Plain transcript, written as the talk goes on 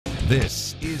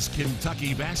This is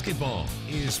Kentucky Basketball,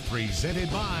 is presented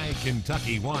by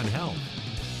Kentucky One Health.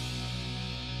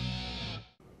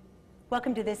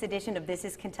 Welcome to this edition of This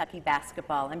is Kentucky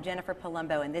Basketball. I'm Jennifer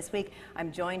Palumbo, and this week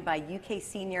I'm joined by UK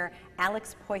senior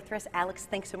Alex Poitras. Alex,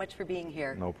 thanks so much for being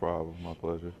here. No problem, my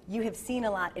pleasure. You have seen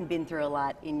a lot and been through a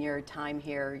lot in your time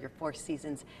here, your 4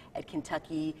 seasons at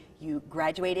Kentucky. You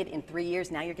graduated in 3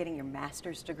 years, now you're getting your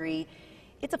master's degree.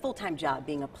 It's a full-time job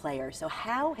being a player, so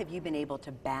how have you been able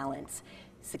to balance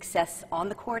success on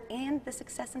the court and the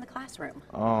success in the classroom?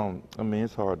 I mean,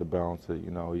 it's hard to balance it, you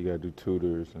know. You got to do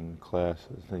tutors and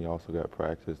classes, and you also got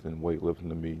practice and weightlifting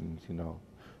the meetings, you know.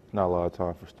 It's not a lot of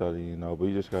time for studying, you know, but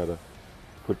you just got to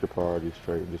put your priorities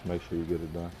straight and just make sure you get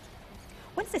it done.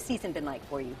 What's the season been like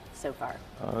for you so far?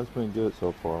 It's been good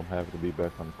so far. I'm happy to be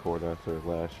back on the court after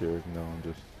last year, you know, and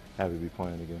just happy to be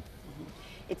playing again.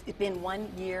 It's been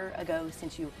 1 year ago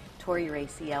since you tore your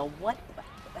ACL. What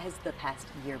has the past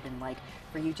year been like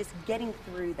for you, just getting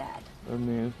through that? I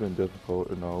mean, it's been difficult,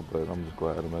 you know, but I'm just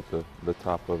glad I'm at the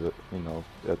top of it, you know,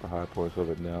 at the high points of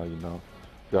it now, you know.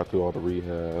 Got through all the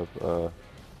rehab,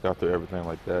 got through everything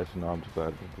like that, you know, I'm just glad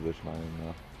I'm in the position I am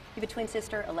now. You have a twin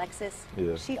sister, Alexis.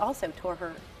 Yeah. She also tore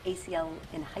her ACL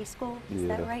in high school, is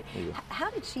that right? Yeah. How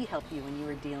did she help you when you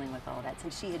were dealing with all that,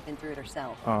 since she had been through it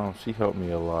herself? She helped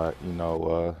me a lot, you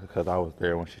know, because I was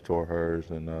there when she tore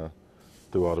hers, and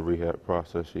through all the rehab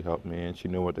process, she helped me, and she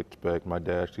knew what to expect. My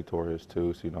dad actually tore his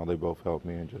too, so, you know, they both helped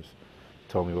me and just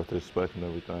told me what to expect and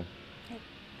everything. Okay.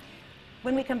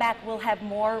 When we come back, we'll have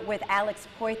more with Alex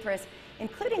Poitras,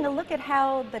 including a look at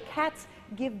how the Cats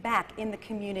give back in the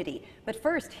community. But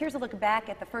first, here's a look back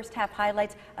at the first half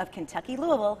highlights of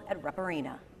Kentucky-Louisville at Rupp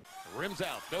Arena. Rims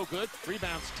out, no good.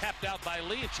 Rebounds tapped out by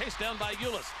Lee and chased down by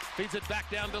Ulis. Feeds it back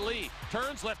down to Lee.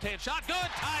 Turns, left-hand shot, good.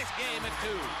 Ties game at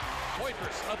 2.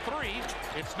 Poitras, a 3.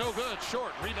 It's no good.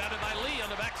 Short. Rebounded by Lee on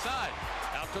the backside.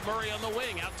 Out to Murray on the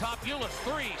wing. Out top, Ulis.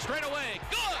 3. Straight away.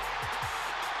 Good!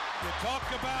 You talk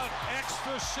about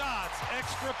extra shots,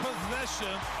 extra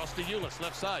possession. Cross to Ulis,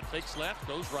 left side. Fakes left,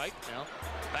 goes right. Now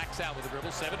backs out with a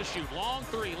dribble. 7 to shoot. Long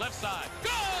 3, left side.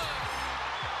 Good!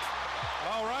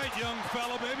 All right, young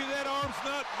fella, maybe that arm's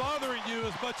not bothering you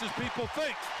as much as people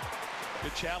think.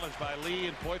 Good challenge by Lee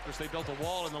and Poitras. They built a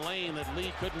wall in the lane that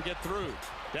Lee couldn't get through.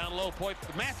 Down low,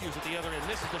 Matthews at the other end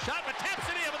misses the shot, but taps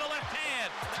it in with the left hand.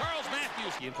 Charles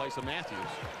Matthews in place of Matthews.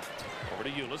 Over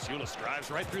to Ulis. Ulis drives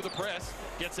right through the press.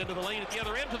 Gets into the lane at the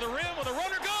other end to the rim with a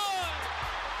runner. Good!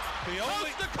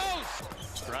 Coast to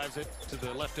coast. Drives it to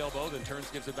the left elbow, then turns,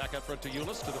 gives it back up front to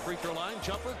Ulis to the free throw line.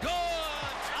 Jumper. Good!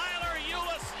 Tyler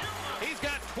Ulis. He's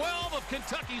got 12 of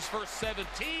Kentucky's first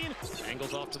 17.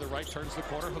 Angles off to the right, turns the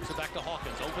corner, hooks it back to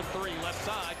Hawkins. Open 3, left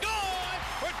side. Good!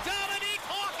 For Dominique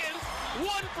Hawkins. 1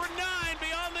 for 9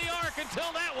 beyond the arc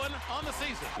until that one on the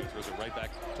season. He throws it right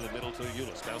back to the middle to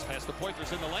Ulis. Bounce past the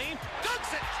Poitras in the lane.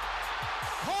 Dunks it!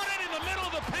 Caught it in the middle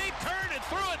of the paint, turned and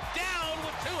threw it down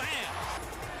with 2 hands.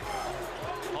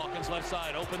 Hawkins left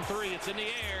side, open 3, it's in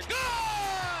the air.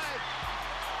 Good!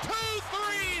 2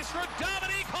 threes for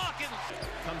Dominique Hawkins.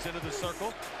 Comes into the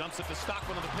circle, dumps it to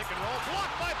Stockman on the pick and roll.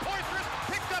 Blocked by Poitras,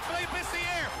 picked up by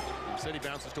Bissiere. City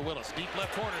bounces to Willis, deep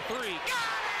left corner, 3. Got it!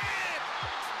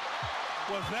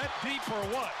 Was that deep or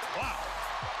what? Wow.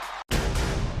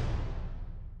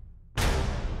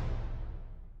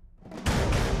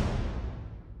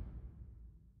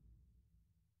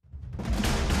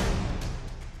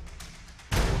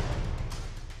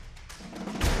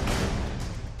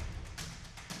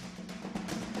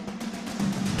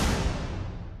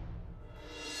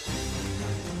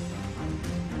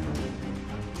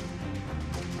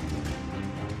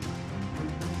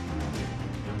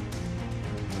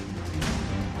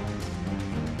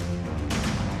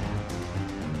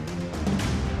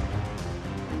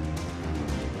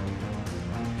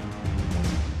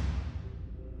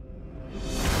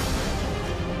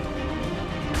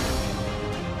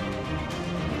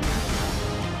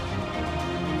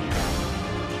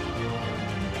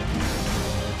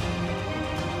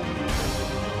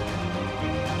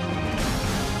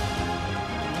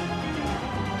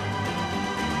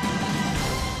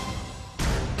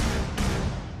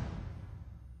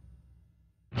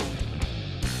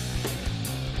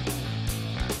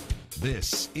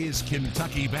 This is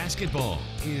Kentucky Basketball,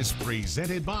 is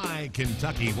presented by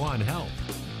Kentucky One Health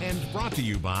and brought to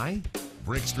you by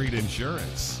Brick Street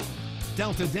Insurance,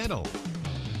 Delta Dental,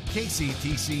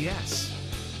 KCTCS,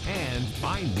 and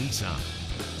by Nissan.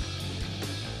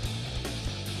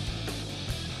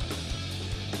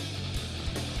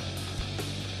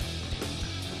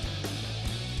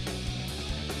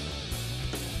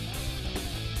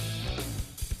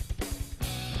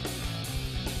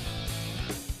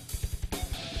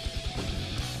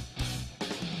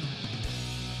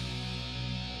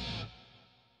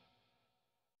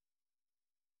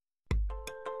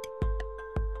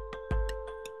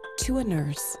 To a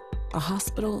nurse, a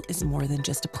hospital is more than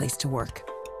just a place to work.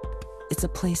 It's a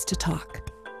place to talk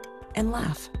and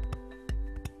laugh.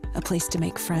 A place to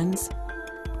make friends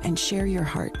and share your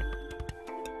heart.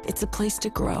 It's a place to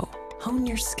grow, hone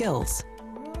your skills,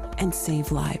 and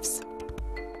save lives.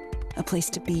 A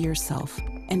place to be yourself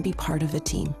and be part of a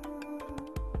team.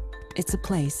 It's a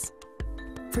place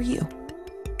for you.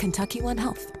 Kentucky One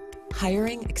Health,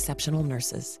 hiring exceptional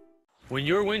nurses. When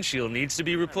your windshield needs to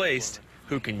be replaced,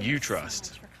 who can you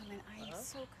trust?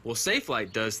 Well,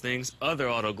 Safelite does things other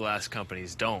auto glass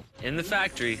companies don't. In the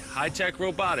factory, high-tech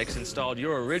robotics installed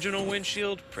your original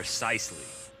windshield precisely.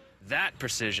 That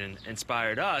precision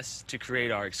inspired us to create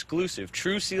our exclusive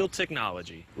True Seal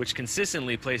technology, which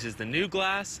consistently places the new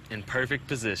glass in perfect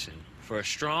position for a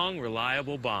strong,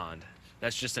 reliable bond.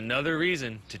 That's just another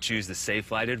reason to choose the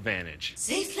Safelite Advantage.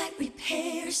 Safelite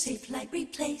repair, Safelite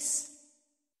replace.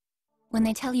 When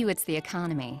they tell you it's the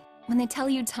economy, when they tell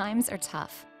you times are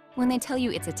tough, when they tell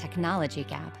you it's a technology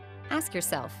gap, ask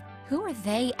yourself, who are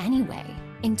they anyway?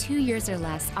 In 2 years or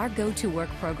less, our Go to Work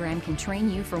program can train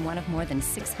you for one of more than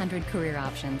 600 career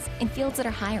options in fields that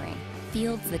are hiring,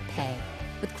 fields that pay,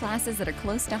 with classes that are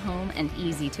close to home and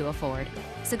easy to afford.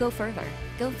 So go further,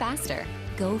 go faster,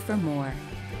 go for more.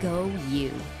 Go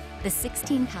you. The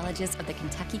 16 colleges of the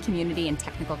Kentucky Community and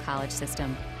Technical College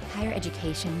System. Higher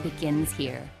education begins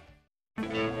here.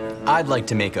 I'd like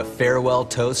to make a farewell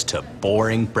toast to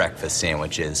boring breakfast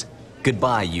sandwiches.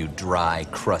 Goodbye, you dry,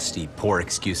 crusty, poor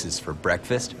excuses for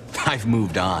breakfast. I've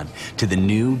moved on to the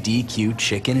new DQ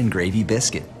chicken and gravy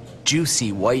biscuit.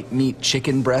 Juicy white meat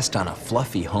chicken breast on a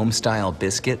fluffy home-style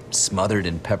biscuit smothered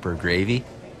in pepper gravy.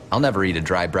 I'll never eat a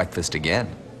dry breakfast again.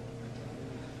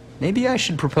 Maybe I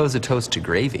should propose a toast to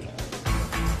gravy.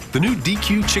 The new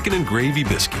DQ chicken and gravy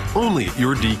biscuit, only at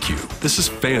your DQ. This is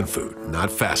fan food,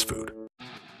 not fast food.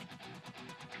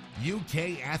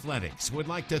 UK Athletics would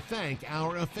like to thank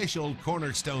our official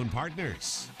Cornerstone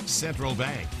partners, Central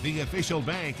Bank, the official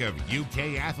bank of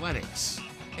UK Athletics,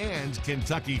 and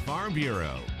Kentucky Farm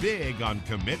Bureau, big on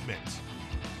commitment.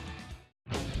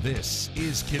 This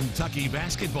is Kentucky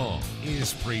Basketball,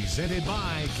 is presented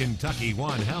by Kentucky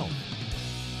One Health.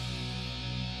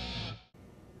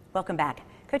 Welcome back.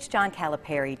 Coach John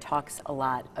Calipari talks a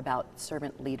lot about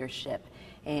servant leadership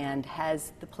and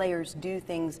has the players do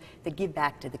things that give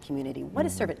back to the community. What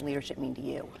does servant leadership mean to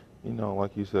you? You know,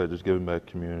 like you said, just giving back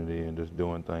to community and just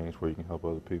doing things where you can help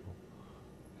other people.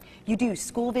 You do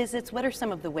school visits. What are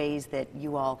some of the ways that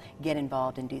you all get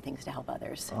involved and do things to help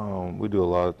others? We do a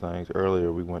lot of things.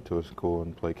 Earlier, we went to a school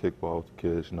and played kickball with the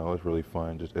kids. You know, it's really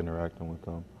fun just interacting with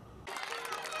them.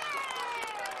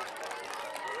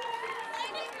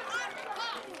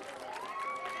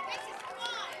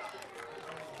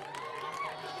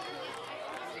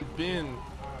 Being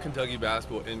Kentucky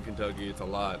basketball in Kentucky, it's a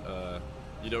lot.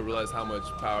 You don't realize how much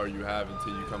power you have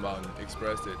until you come out and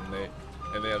express it,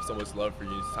 and they have so much love for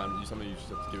you. It's something you just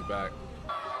have to give back.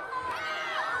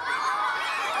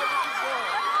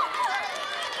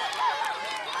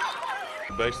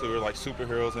 Basically, we're like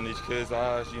superheroes in these kids'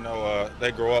 eyes. You know,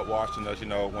 they grow up watching us. You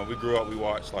know, when we grew up, we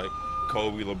watched like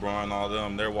Kobe, LeBron, all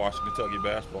them. They're watching Kentucky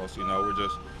basketball. So, you know, we're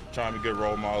just trying to be good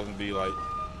role models and be like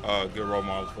good role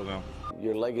models for them.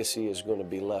 Your legacy is going to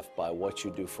be left by what you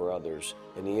do for others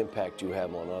and the impact you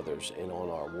have on others and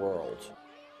on our world.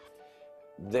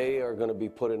 They are going to be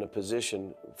put in a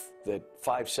position that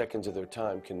 5 seconds of their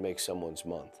time can make someone's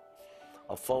month.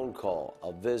 A phone call,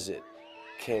 a visit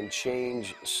can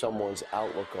change someone's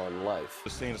outlook on life.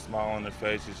 Just seeing a smile on their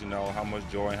faces, you know, how much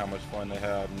joy and how much fun they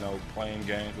have, you know, playing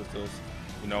games with us.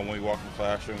 You know, when we walk in the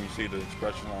classroom, you see the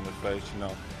expression on their face, you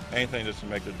know, anything just to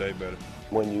make their day better.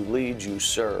 When you lead, you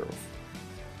serve.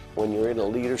 When you're in a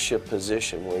leadership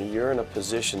position, when you're in a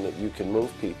position that you can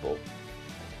move people,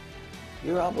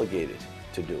 you're obligated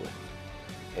to do it.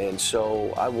 And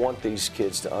so I want these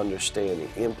kids to understand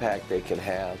the impact they can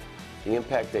have, the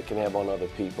impact they can have on other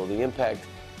people, the impact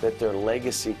that their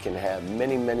legacy can have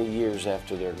many, many years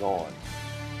after they're gone.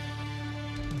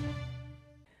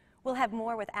 We'll have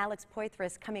more with Alex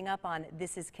Poitras coming up on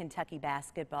This is Kentucky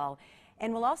Basketball.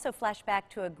 And we'll also flash back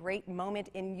to a great moment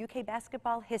in UK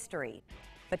basketball history.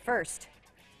 But first,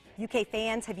 UK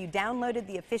fans, have you downloaded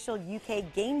the official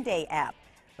UK Game Day app?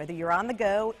 Whether you're on the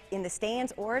go, in the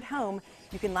stands, or at home,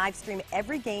 you can live stream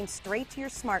every game straight to your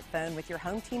smartphone with your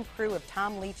home team crew of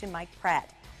Tom Leach and Mike Pratt.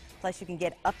 Plus, you can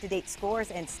get up-to-date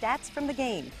scores and stats from the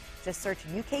game. Just search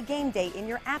UK Game Day in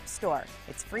your app store.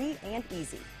 It's free and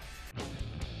easy.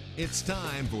 It's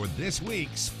time for this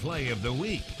week's Play of the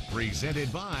Week,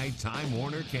 presented by Time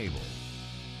Warner Cable.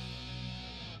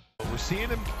 We're seeing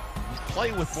him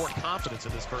play with more confidence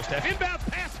in this first half. Inbound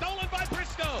pass stolen by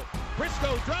Briscoe. Briscoe.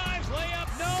 Briscoe drives, layup,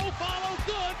 no, follow,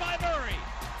 good by Murray.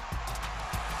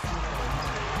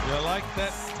 You like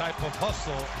that type of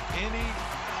hustle any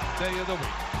day of the week.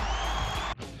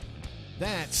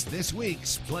 That's this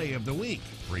week's Play of the Week,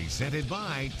 presented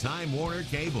by Time Warner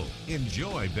Cable.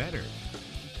 Enjoy better.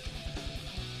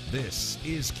 This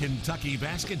is Kentucky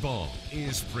Basketball,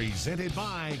 is presented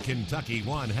by Kentucky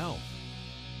One Health.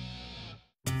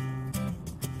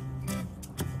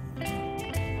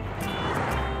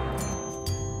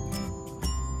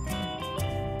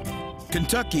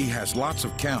 Kentucky has lots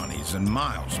of counties and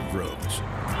miles of roads.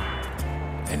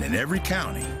 And in every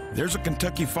county, there's a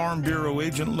Kentucky Farm Bureau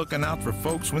agent looking out for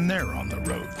folks when they're on the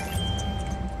road.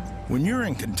 When you're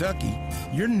in Kentucky,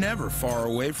 you're never far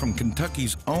away from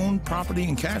Kentucky's own property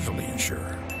and casualty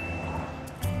insurer.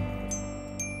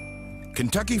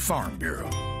 Kentucky Farm Bureau,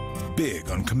 big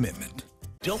on commitment.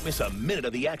 Don't miss a minute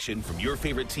of the action from your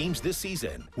favorite teams this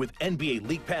season with NBA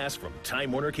League Pass from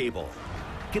Time Warner Cable.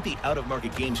 Get the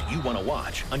out-of-market games you want to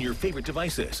watch on your favorite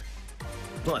devices.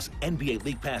 Plus, NBA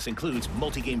League Pass includes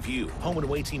multi-game view, home and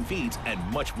away team feeds, and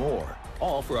much more.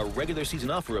 All for a regular season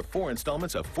offer of 4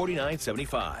 installments of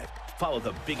 $49.75. Follow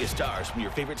the biggest stars from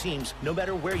your favorite teams, no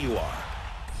matter where you are.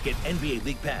 Get NBA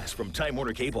League Pass from Time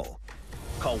Warner Cable.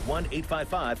 Call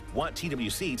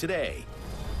 1-855-WANT-TWC today.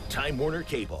 Time Warner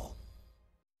Cable.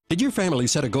 Did your family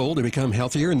set a goal to become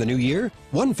healthier in the new year?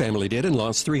 One family did and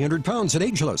lost 300 pounds at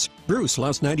Ageless. Bruce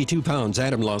lost 92 pounds,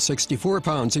 Adam lost 64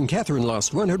 pounds, and Catherine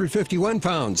lost 151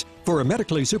 pounds. For a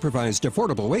medically supervised,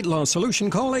 affordable weight loss solution,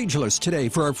 call Ageless today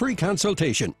for a free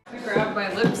consultation. I grabbed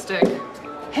my lipstick.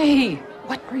 Hey,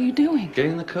 what are you doing?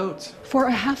 Getting the coats. For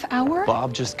a half hour?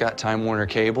 Bob just got Time Warner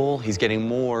Cable. He's getting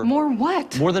more. More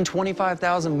what? More than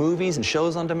 25,000 movies and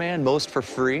shows on demand, most for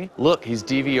free. Look, he's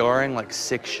DVRing like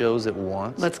 6 shows at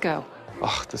once. Let's go.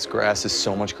 Oh, this grass is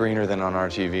so much greener than on our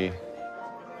TV.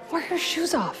 Why are your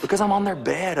shoes off? Because I'm on their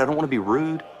bed. I don't want to be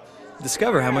rude.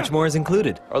 Discover how much more is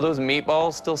included. Are those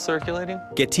meatballs still circulating?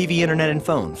 Get TV, internet, and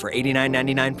phone for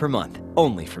 $89.99 per month,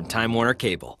 only from Time Warner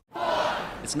Cable.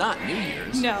 It's not New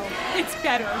Year's. No, it's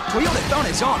better. Toyota Thon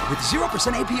is on with 0%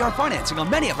 APR financing on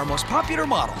many of our most popular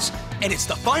models. And it's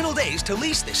the final days to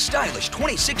lease this stylish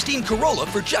 2016 Corolla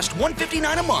for just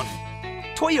 $159 a month.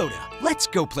 Toyota, let's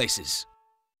go places.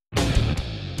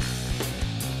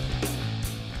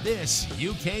 This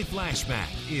UK Flashback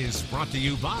is brought to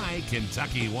you by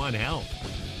Kentucky One Health.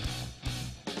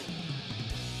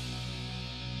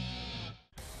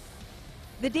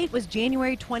 The date was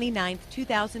January 29,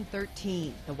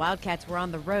 2013. The Wildcats were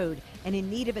on the road and in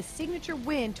need of a signature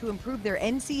win to improve their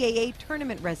NCAA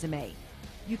tournament resume.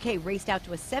 UK raced out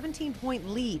to a 17-point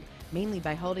lead, mainly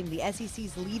by holding the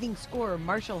SEC's leading scorer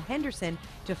Marshall Henderson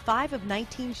to 5 of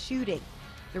 19 shooting.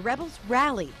 The Rebels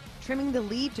rallied, trimming the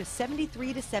lead to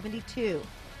 73-72.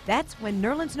 That's when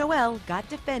Nerlens Noel got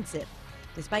defensive.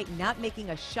 Despite not making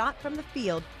a shot from the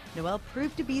field, Noel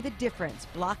proved to be the difference,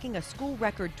 blocking a school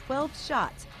record 12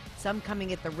 shots, some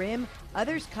coming at the rim,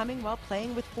 others coming while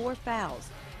playing with 4 fouls.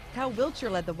 Kyle Wiltshire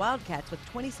led the Wildcats with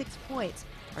 26 points.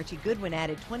 Archie Goodwin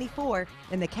added 24,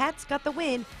 and the Cats got the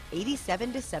win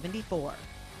 87-74.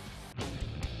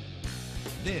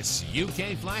 This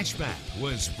UK Flashback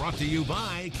was brought to you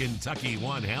by Kentucky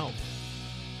One Health.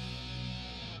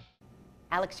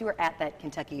 Alex, you were at that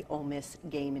Kentucky Ole Miss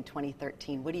game in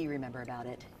 2013. What do you remember about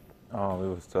it? It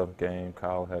was a tough game.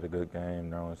 Kyle had a good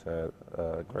game. Nerlens had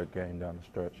a great game down the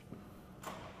stretch.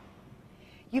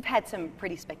 You've had some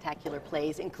pretty spectacular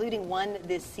plays, including one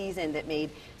this season that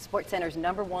made SportsCenter's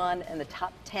 #1 in the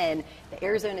top 10, the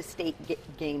Arizona State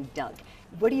game dunk.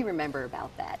 What do you remember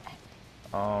about that?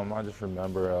 I just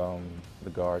remember the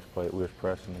guards played. We were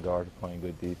pressing. The guards were playing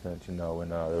good defense, you know,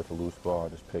 and there was a loose ball. I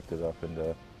just picked it up and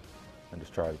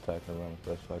just tried to attack the rim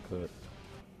as best I could.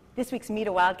 This week's Meet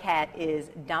a Wildcat is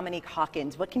Dominique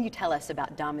Hawkins. What can you tell us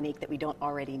about Dominique that we don't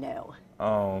already know?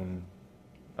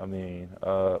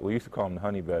 We used to call him the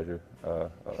Honey Badger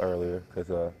earlier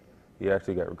because he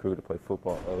actually got recruited to play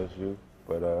football at LSU,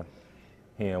 but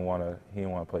he didn't want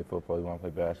to play football. He wanted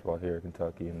to play basketball here in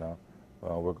Kentucky, and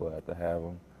we're glad to have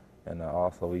him. And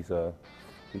also he's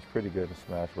pretty good in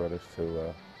Smash Brothers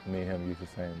too. Me and him use the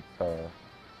same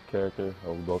character.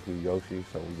 We both do Yoshi,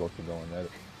 so we both be going at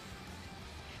it.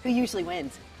 Who usually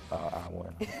wins? I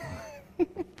win.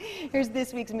 Here's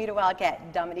this week's Meet a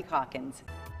Wildcat, Dominique Hawkins.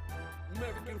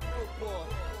 American football.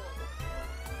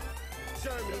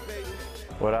 Germany, baby.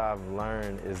 What I've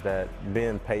learned is that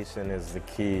being patient is the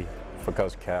key for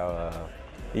Coach Cal.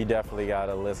 You definitely got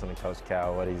to listen to Coach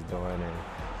Cal, what he's doing,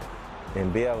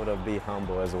 and be able to be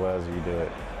humble as well as you do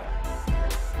it.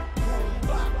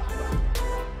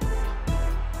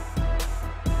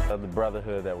 The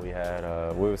brotherhood that we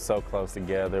had, we were so close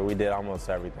together. We did almost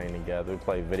everything together. We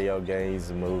played video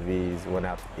games, movies, went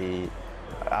out to eat.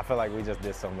 I feel like we just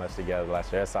did so much together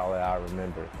last year. That's all that I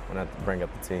remember when I bring up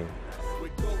the team.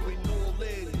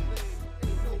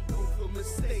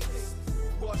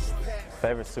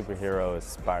 Favorite superhero is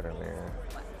Spider-Man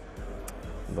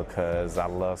because I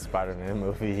love Spider-Man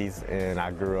movies and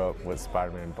I grew up with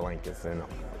Spider-Man blankets and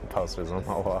posters on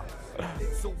my wall.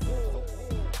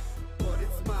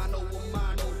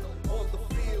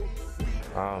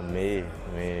 Oh, me.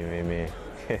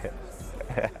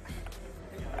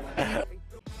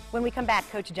 When we come back,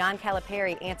 Coach John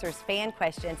Calipari answers fan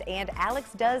questions, and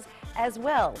Alex does as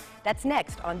well. That's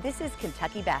next on This is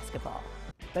Kentucky Basketball.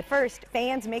 But first,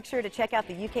 fans, make sure to check out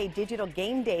the UK Digital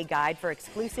Game Day Guide for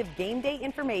exclusive game day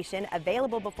information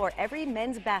available before every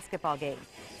men's basketball game.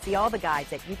 See all the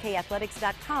guides at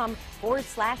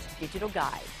ukathletics.com/digital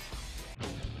guide.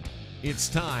 It's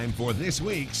time for this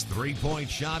week's three-point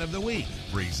shot of the week,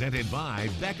 presented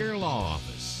by Becker Law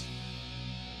Office.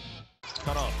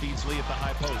 Cut off, feeds Lee at the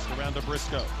high post, around to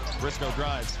Briscoe. Briscoe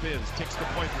drives, spins, kicks the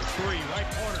point for three, right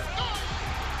corner.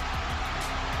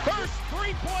 First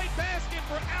three-point basket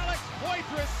for Alex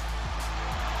Poitras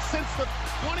since the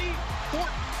 2014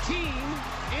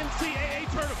 NCAA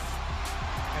tournament.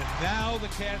 And now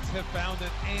the Cats have found an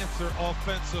answer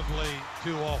offensively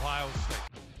to Ohio State.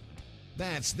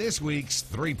 That's this week's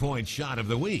three-point shot of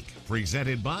the week,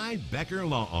 presented by Becker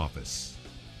Law Office.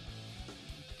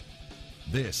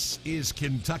 This is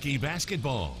Kentucky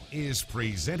Basketball, is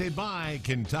presented by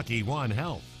Kentucky One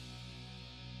Health.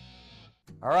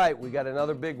 All right, we got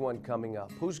another big one coming up.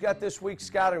 Who's got this week's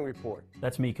scouting report?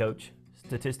 That's me, Coach.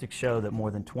 Statistics show that more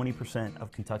than 20%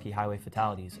 of Kentucky highway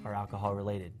fatalities are alcohol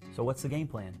related. So what's the game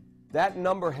plan? That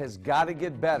number has got to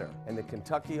get better, and the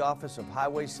Kentucky Office of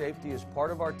Highway Safety is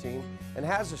part of our team and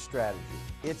has a strategy.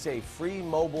 It's a free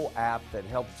mobile app that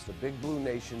helps the Big Blue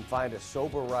Nation find a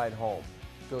sober ride home.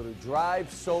 Go to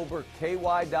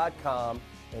drivesoberky.com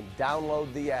and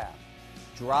download the app.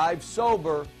 Drive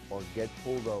sober or get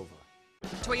pulled over.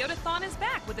 Toyotathon is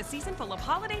back with a season full of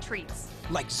holiday treats.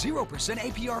 Like 0%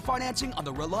 APR financing on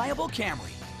the reliable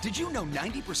Camry. Did you know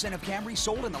 90% of Camrys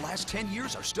sold in the last 10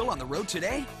 years are still on the road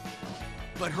today?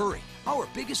 But hurry, our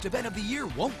biggest event of the year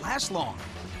won't last long.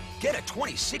 Get a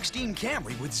 2016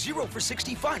 Camry with 0 for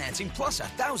 60 financing plus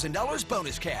 $1,000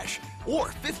 bonus cash or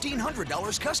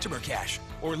 $1,500 customer cash,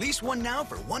 or lease one now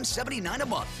for $179 a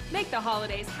month. Make the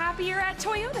holidays happier at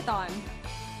Toyotathon.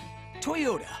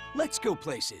 Toyota, let's go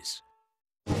places.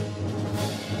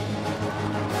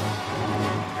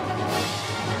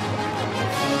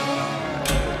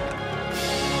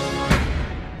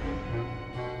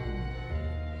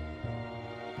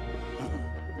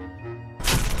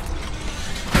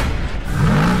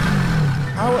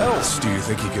 How else do you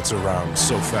think he gets around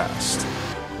so fast?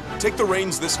 Take the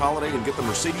reins this holiday and get the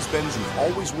Mercedes-Benz you've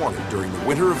always wanted during the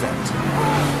winter event.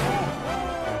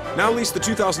 Now lease the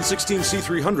 2016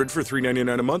 C300 for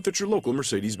 $399 a month at your local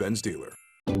Mercedes-Benz dealer.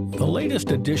 The latest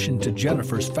addition to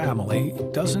Jennifer's family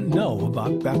doesn't know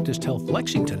about Baptist Health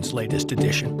Lexington's latest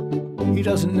addition. He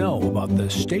doesn't know about the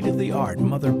state-of-the-art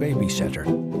Mother-Baby Center,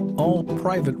 all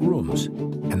private rooms,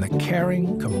 and the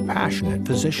caring, compassionate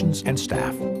physicians and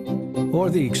staff. Or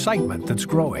the excitement that's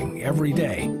growing every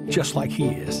day, just like he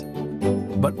is.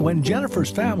 But when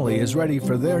Jennifer's family is ready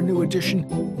for their new addition,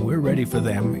 we're ready for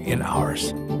them in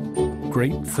ours.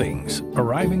 Great things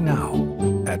arriving now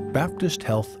at Baptist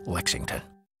Health Lexington.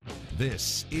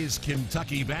 This is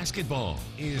Kentucky Basketball,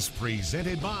 is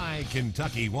presented by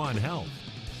Kentucky One Health.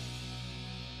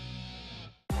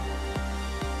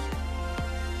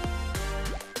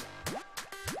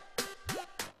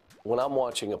 When I'm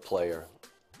watching a player,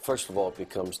 first of all, it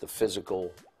becomes the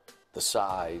physical, the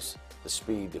size, the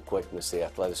speed, the quickness, the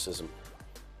athleticism.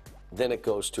 Then it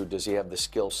goes to, does he have the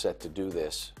skill set to do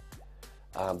this?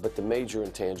 But the major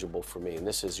intangible for me, and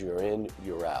this is you're in,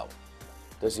 you're out.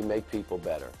 Does he make people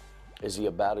better? Is he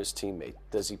about his teammate?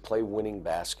 Does he play winning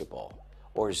basketball?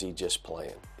 Or is he just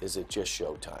playing? Is it just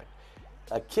showtime?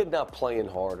 A kid not playing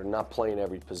hard or not playing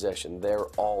every possession, they're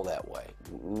all that way.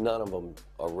 None of them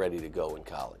are ready to go in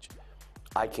college.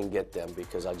 I can get them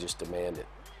because I just demand it.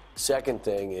 Second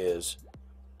thing is,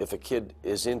 if a kid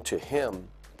is into him,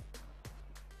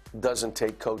 doesn't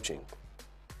take coaching.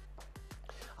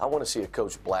 I want to see a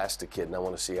coach blast a kid, and I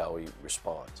want to see how he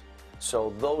responds.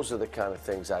 So those are the kind of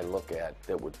things I look at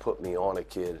that would put me on a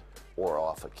kid or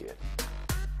off a kid.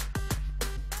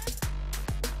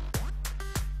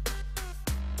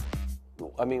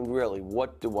 I mean, really,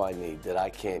 what do I need that I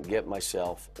can't get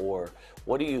myself, or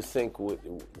what do you think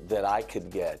that I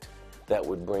could get that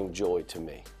would bring joy to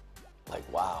me? Like,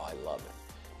 wow, I love it.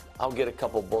 I'll get a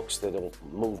couple books that'll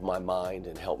move my mind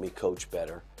and help me coach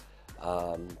better.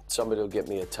 Somebody will get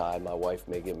me a tie. My wife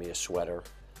may give me a sweater.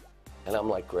 And I'm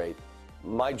like, great.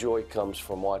 My joy comes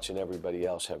from watching everybody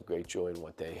else have great joy in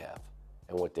what they have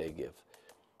and what they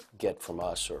get from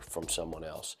us or from someone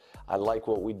else. I like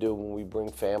what we do when we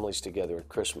bring families together at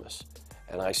Christmas.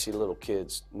 And I see little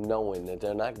kids knowing that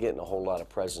they're not getting a whole lot of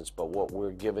presents, but what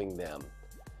we're giving them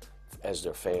as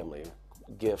their family,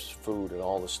 gifts, food, and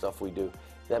all the stuff we do,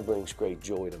 that brings great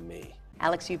joy to me.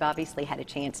 Alex, you've obviously had a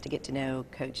chance to get to know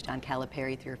Coach John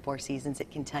Calipari through 4 seasons at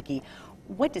Kentucky.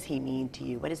 What does he mean to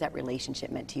you? What has that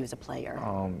relationship meant to you as a player?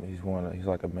 He's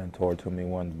like a mentor to me,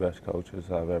 one of the best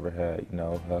coaches I've ever had. You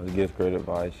know, he gives great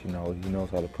advice. You know, he knows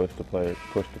how to push the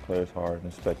players hard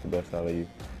and expect the best out of you.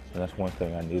 And that's one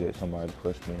thing I needed, somebody to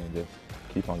push me and just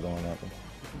keep on going at me.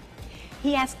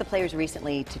 He asked the players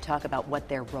recently to talk about what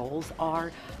their roles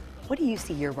are. What do you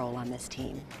see your role on this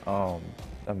team?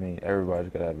 I mean,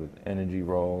 everybody's got to have an energy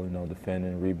role, you know,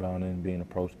 defending, rebounding, being a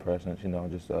post presence, you know,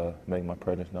 just make my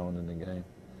presence known in the game.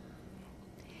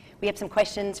 We have some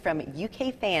questions from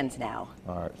UK fans now.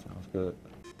 All right, sounds good.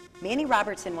 Manny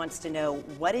Robertson wants to know,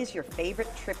 what is your favorite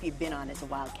trip you've been on as a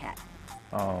Wildcat?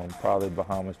 Probably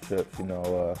Bahamas trips, you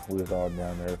know, we was all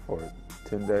down there for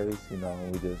 10 days, you know,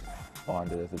 and we just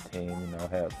bonded as a team, you know,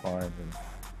 had fun. And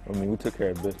I mean, we took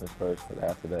care of business first, but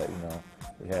after that, you know,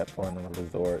 we had fun on the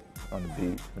resort, on the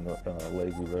beach, in the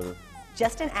lazy river.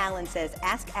 Justin Allen says,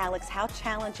 ask Alex how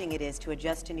challenging it is to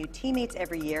adjust to new teammates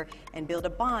every year and build a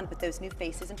bond with those new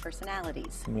faces and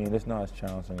personalities. I mean, it's not as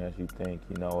challenging as you think.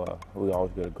 You know, we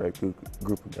always get a great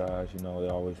group of guys. You know, they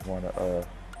always want to,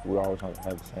 we always have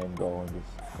the same goal and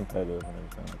just competitive and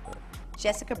everything like that.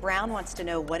 Jessica Brown wants to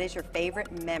know, what is your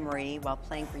favorite memory while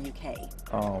playing for UK?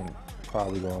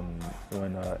 Probably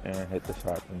when Aaron hit the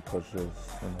shot and pushed us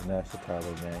in the national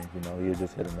title game. You know, he had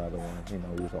just hit another one. You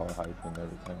know, he was all hyped and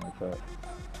everything like that.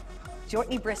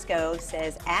 Jortney Briscoe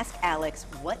says, ask Alex,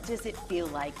 what does it feel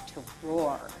like to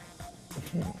roar?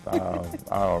 I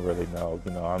don't really know.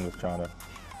 You know, I'm just trying to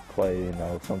play. You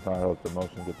know, sometimes I hope the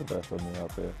emotions get the best of me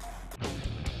out there.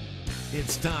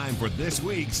 It's time for this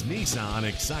week's Nissan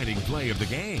Exciting Play of the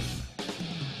Game.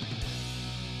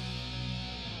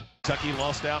 Kentucky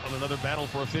lost out on another battle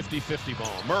for a 50-50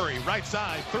 ball. Murray, right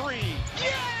side, 3.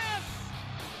 Yes!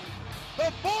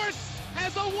 The force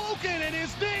has awoken, and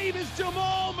his name is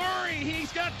Jamal Murray.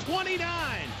 He's got 29.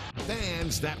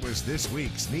 Fans, that was this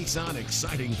week's Nissan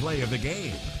Exciting Play of the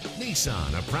Game.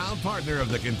 Nissan, a proud partner of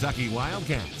the Kentucky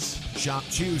Wildcats. Shop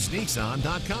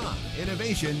ChooseNissan.com.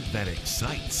 Innovation that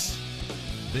excites.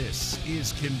 This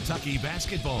is Kentucky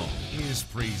Basketball, is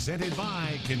presented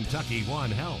by Kentucky One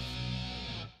Health.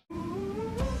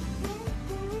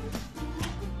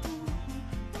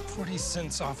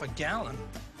 $0.40 off a gallon.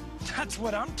 That's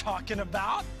what I'm talking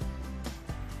about.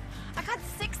 I got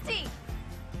 60.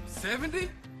 70?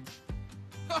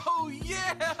 Oh,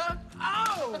 yeah!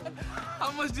 Oh!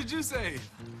 How much did you save?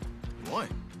 $1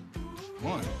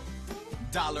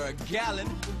 a gallon.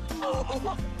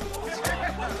 Oh.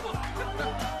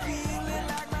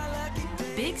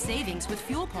 Big savings with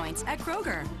fuel points at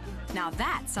Kroger. Now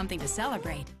that's something to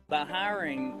celebrate. By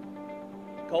hiring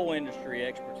coal industry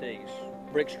expertise,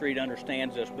 Brick Street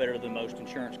understands us better than most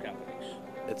insurance companies.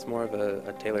 It's more of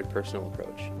a tailored personal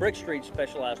approach. Brick Street's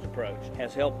specialized approach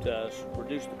has helped us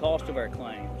reduce the cost of our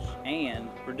claims and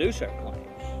reduce our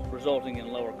claims, resulting in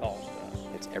lower costs to us.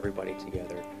 It's everybody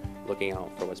together looking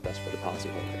out for what's best for the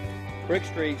policyholder. Brick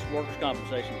Street's workers'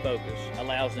 compensation focus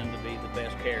allows them to be the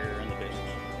best carrier in the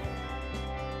business.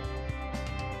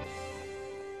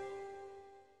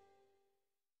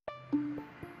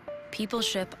 People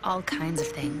ship all kinds of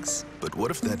things. But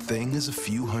what if that thing is a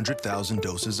few 100,000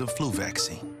 doses of flu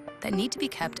vaccine? That need to be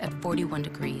kept at 41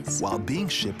 degrees. While being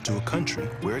shipped to a country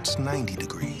where it's 90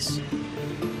 degrees.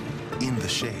 In the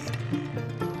shade.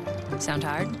 Sound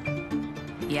hard?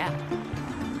 Yeah.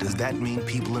 Does that mean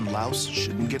people in Laos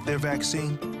shouldn't get their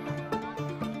vaccine?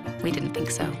 We didn't think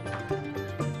so.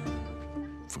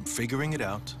 From figuring it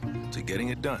out to getting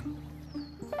it done.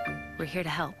 We're here to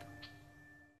help.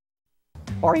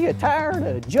 Are you tired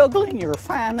of juggling your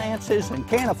finances and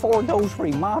can't afford those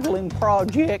remodeling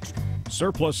projects?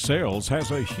 Surplus Sales has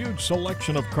a huge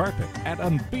selection of carpet at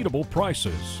unbeatable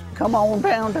prices. Come on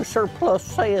down to Surplus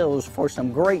Sales for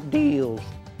some great deals.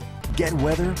 Get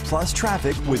weather plus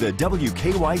traffic with a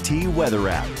WKYT weather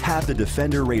app. Have the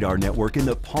Defender radar network in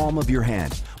the palm of your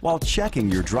hand while checking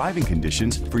your driving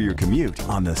conditions for your commute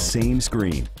on the same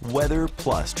screen. Weather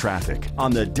plus traffic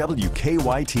on the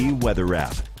WKYT weather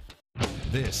app.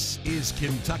 This is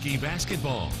Kentucky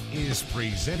Basketball, is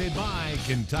presented by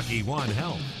Kentucky One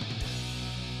Health.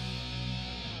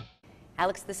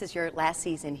 Alex, this is your last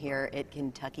season here at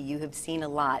Kentucky. You have seen a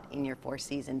lot in your 4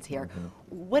 seasons here.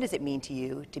 What does it mean to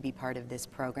you to be part of this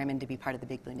program and to be part of the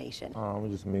Big Blue Nation?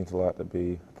 It just means a lot to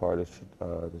be part of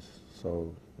this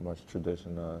so much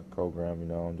tradition program. You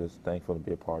know, I'm just thankful to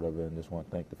be a part of it, and just want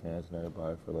to thank the fans and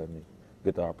everybody for letting me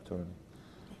get the opportunity.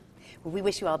 Well, we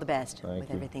wish you all the best with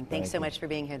you. everything. Thanks so much for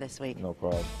being here this week. No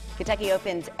problem. Kentucky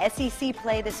opens SEC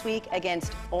play this week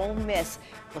against Ole Miss.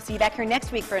 We'll see you back here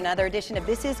next week for another edition of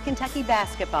This is Kentucky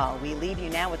Basketball. We leave you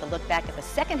now with a look back at the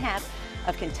second half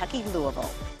of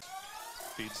Kentucky-Louisville.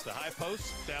 Feeds the high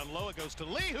post, down low, it goes to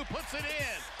Lee, who puts it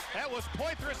in. That was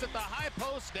Poitras at the high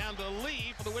post, down to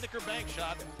Lee for the Whitaker bank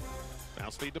shot.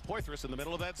 Bounce feed to Poitras in the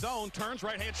middle of that zone, turns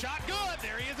right-hand shot, good!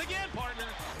 There he is again, partner.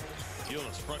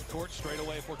 Euless, front court, straight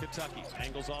away for Kentucky.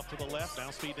 Angles off to the left,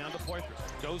 bounce feed down to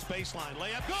Poitras. Goes baseline,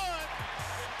 layup, good!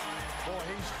 Boy,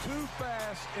 he's too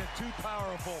fast and too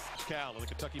powerful. Cal on the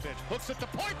Kentucky bench, hooks it to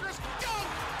Poitras, dunk!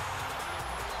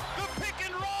 The pick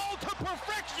and roll to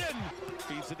perfection!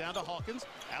 Feeds it down to Hawkins,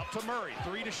 out to Murray,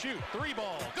 3 to shoot, 3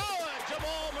 ball, good!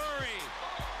 Jamal Murray!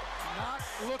 Not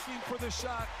looking for the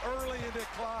shot early in the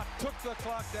clock, took the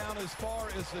clock down as far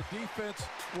as the defense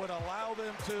would allow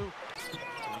them to.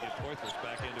 You get Poitras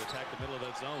back in to attack the middle of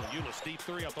that zone. Euless, deep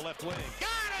 3 up the left wing.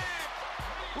 Got it!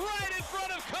 Right in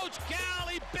front of Coach Cal,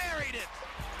 he buried it.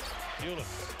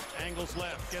 Euless angles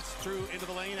left, gets through into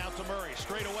the lane, out to Murray,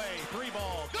 straight away, 3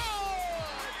 ball, good!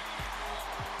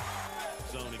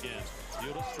 Zone again.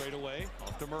 Euless straight away,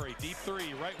 off to Murray, deep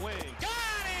 3, right wing. Got it!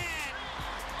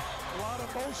 A lot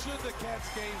of motion. The Cats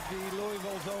gave the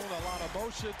Louisville zone a lot of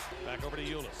motion. Back over to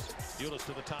Euless. Euless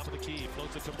to the top of the key.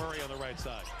 Floats it to Murray on the right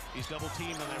side. He's double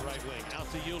teamed on that right wing. Out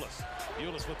to Euless.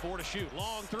 Euless with 4 to shoot.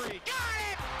 Long 3. Got it!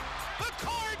 The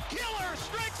card killer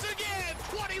strikes again.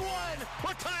 21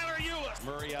 for Tyler Euless.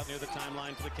 Murray out near the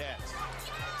timeline for the Cats.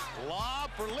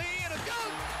 Lob for Lee and a go!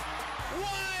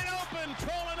 Wide open.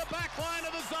 Trolling the back line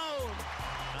of the zone.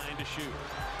 9 to shoot.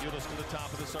 Euless to the top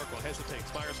of the circle.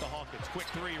 Hesitates. Fires to Hawkins. Quick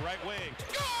 3. Right wing.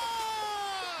 Good!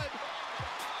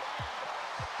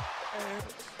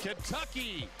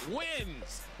 Kentucky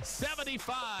wins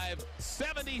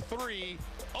 75-73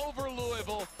 over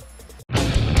Louisville.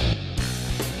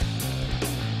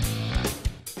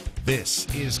 This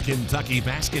is Kentucky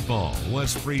Basketball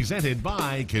was presented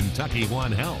by Kentucky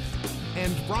One Health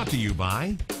and brought to you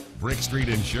by Brick Street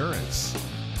Insurance,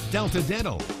 Delta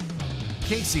Dental,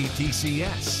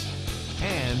 KCTCS,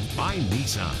 and by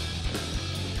Nissan.